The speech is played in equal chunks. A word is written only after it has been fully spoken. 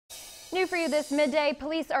New for you this midday,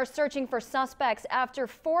 police are searching for suspects after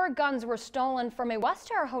 4 guns were stolen from a West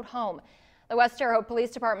Terre Haute home. The West Terre Haute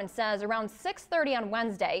Police Department says around 6:30 on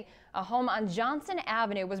Wednesday, a home on Johnson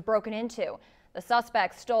Avenue was broken into. The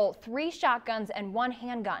suspects stole 3 shotguns and 1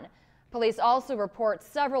 handgun. Police also report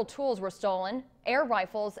several tools were stolen, air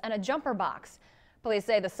rifles, and a jumper box. Police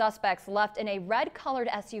say the suspects left in a red-colored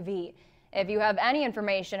SUV. If you have any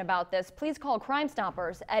information about this, please call Crime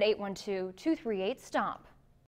Stoppers at 812-238-STOP.